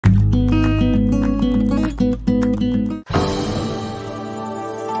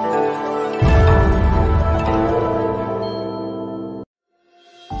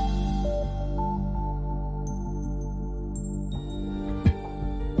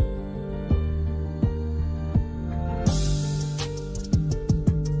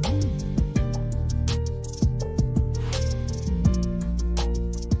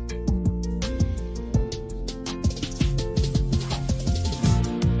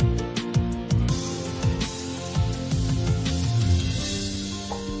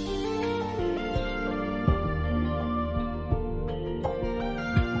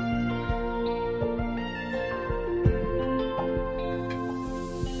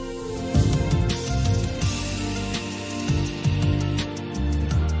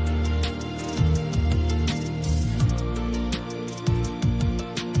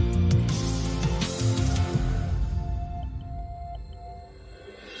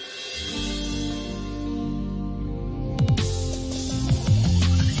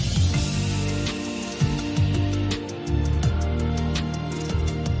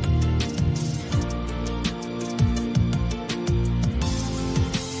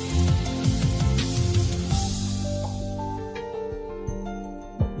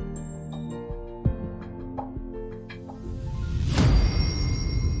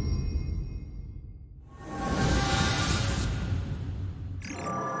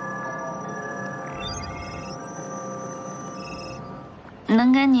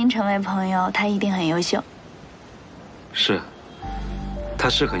能跟您成为朋友，他一定很优秀。是，她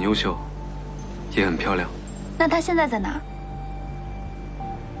是很优秀，也很漂亮。那他现在在哪儿？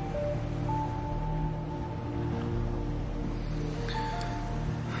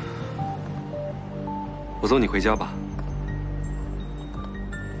我送你回家吧。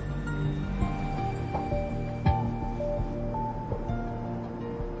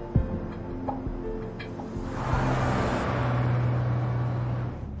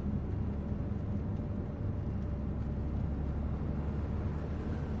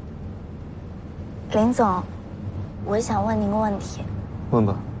林总，我想问您个问题。问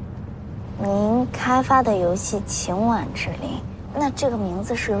吧。您开发的游戏《晴晚之林》，那这个名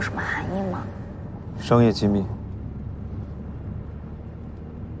字是有什么含义吗？商业机密。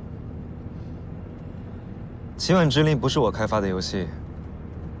晴晚之林不是我开发的游戏，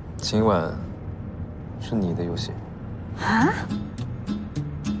晴晚是你的游戏。啊？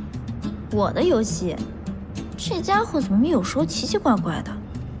我的游戏？这家伙怎么有时候奇奇怪怪的？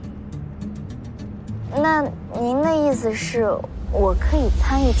那您的意思是我可以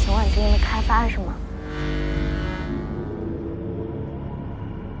参与晴晚之林的开发是吗？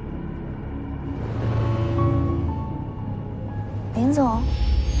林总，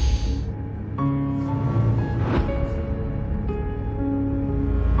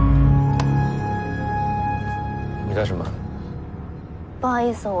你干什么？不好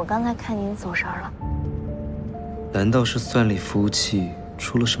意思，我刚才看您走神了。难道是算力服务器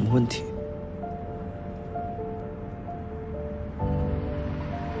出了什么问题？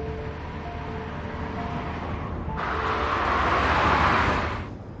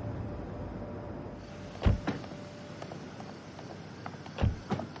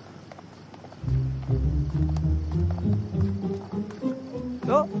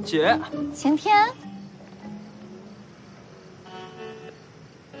哟，姐，晴天，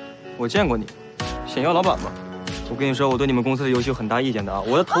我见过你，显耀老板嘛。我跟你说，我对你们公司的游戏有很大意见的啊！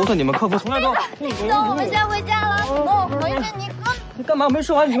我的头头，你们客服从来都……走，我们先回家了。跟我回去，你哥。你干嘛？我没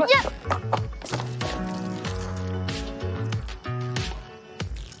说完，你们。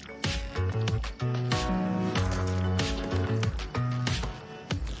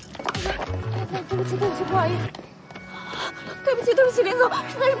对不起，不好意思。对不起，林总，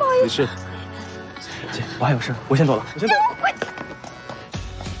实在是不好意思。没事。姐，我还有事，我先走了。我先走。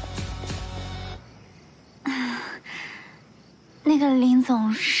那个林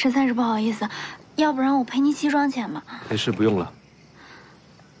总，实在是不好意思，要不然我赔您西装钱吧。没事，不用了。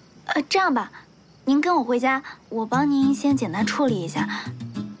这样吧，您跟我回家，我帮您先简单处理一下，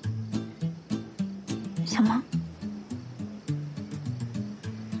行吗？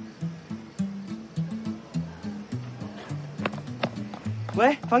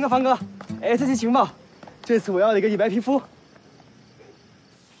喂，凡哥，哎，这期情报，这次我要了一个1白皮肤。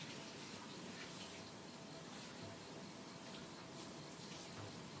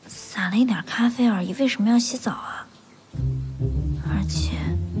撒了一点咖啡而已，为什么要洗澡啊？而且，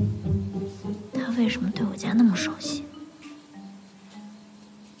他为什么对我家那么熟悉？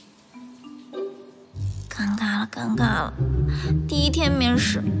尴尬了！第一天面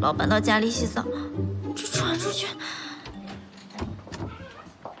试，老板到家里洗澡，这传出去。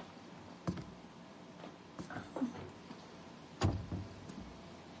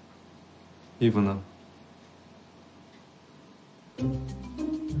衣服呢？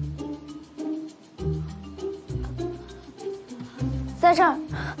在这儿，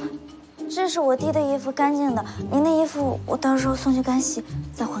这是我弟的衣服，干净的。您的衣服我到时候送去干洗，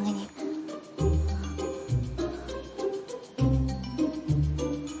再还给您。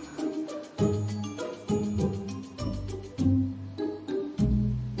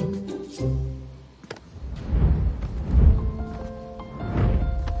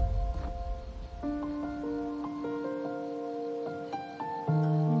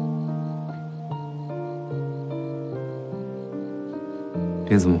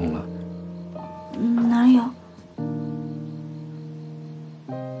脸怎么红了？哪有？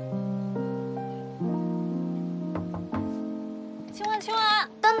清晚，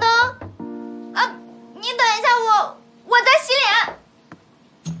等等！啊，你等一下，我在洗脸。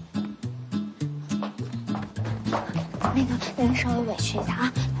那个，您稍微委屈一下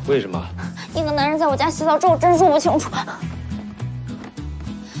啊。为什么？一个男人在我家洗澡，这我真说不清楚。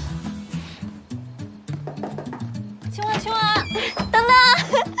清晚，等等！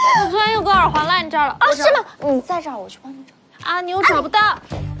我昨天又搁耳环落你这儿了。啊，是吗？你在这儿，我去帮你找。啊，你又找不到。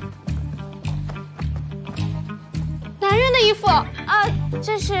男人的衣服啊，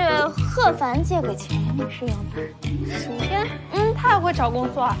这是贺凡借给晴天的，是有吗？晴天，他也会找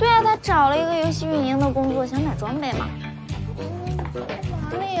工作啊？对啊，他找了一个游戏运营的工作，想买装备嘛。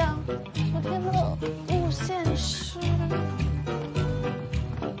里呀？昨天的路线是……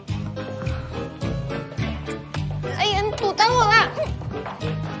哎呀，你堵到我了！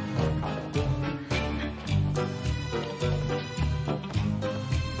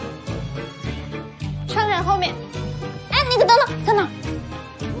车闪后面。哎，那个等等，在哪？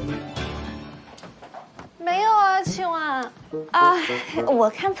没有啊，青婉。啊，我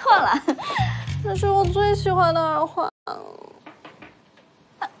看错了。那是我最喜欢的耳环。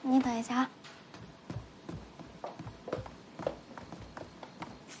你等一下啊。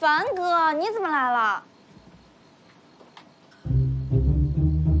凡哥，你怎么来了？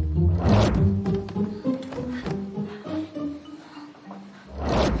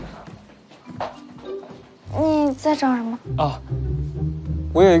你在找什么？啊，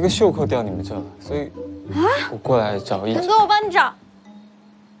我有一个袖扣掉你们这了，所以我过来找一。凡哥，我帮你找。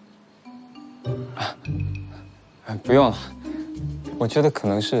不用了，我觉得可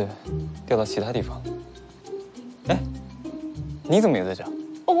能是掉到其他地方。哎，你怎么也在这？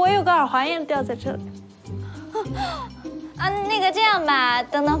我有个耳环也掉在这里。啊，那个这样吧，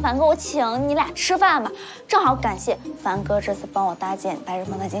等等凡哥，我请你俩吃饭吧，正好感谢凡哥这次帮我搭建白日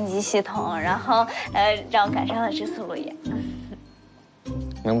梦的经济系统，然后让我赶上了这次路演。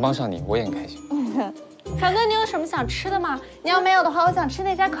能帮上你，我也很开心。凡哥，你有什么想吃的吗？你要没有的话，我想吃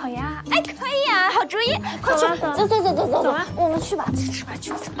那家烤鸭。哎，可以啊，好主意，快去，走，走啊，我们去吧，去吃吧，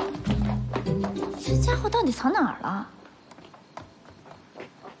去吧。这家伙到底藏哪儿了？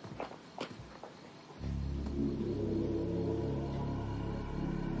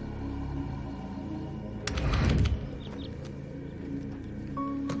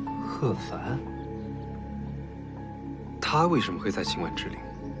贺凡，他为什么会在晴晚之林？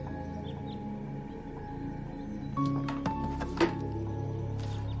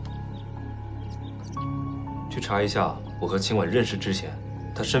去查一下，我和晴晚认识之前，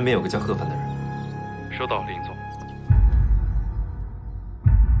他身边有个叫贺凡的人。收到，林总。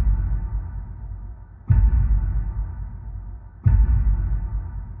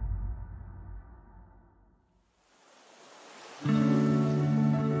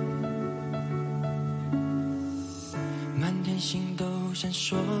满天星斗闪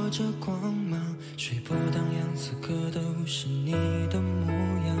烁着光芒，水波荡漾，此刻都是你的模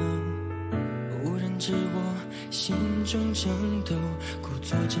样。无人知我心中争斗，故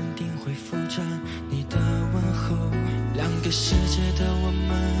作镇定回复着你的问候。两个世界的我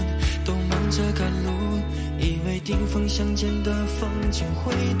们都忙着赶路，以为顶峰相见的风景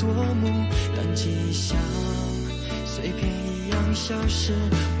会多幕，但记忆像碎片一样消失，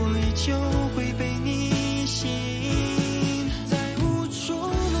我依旧会被你吸引。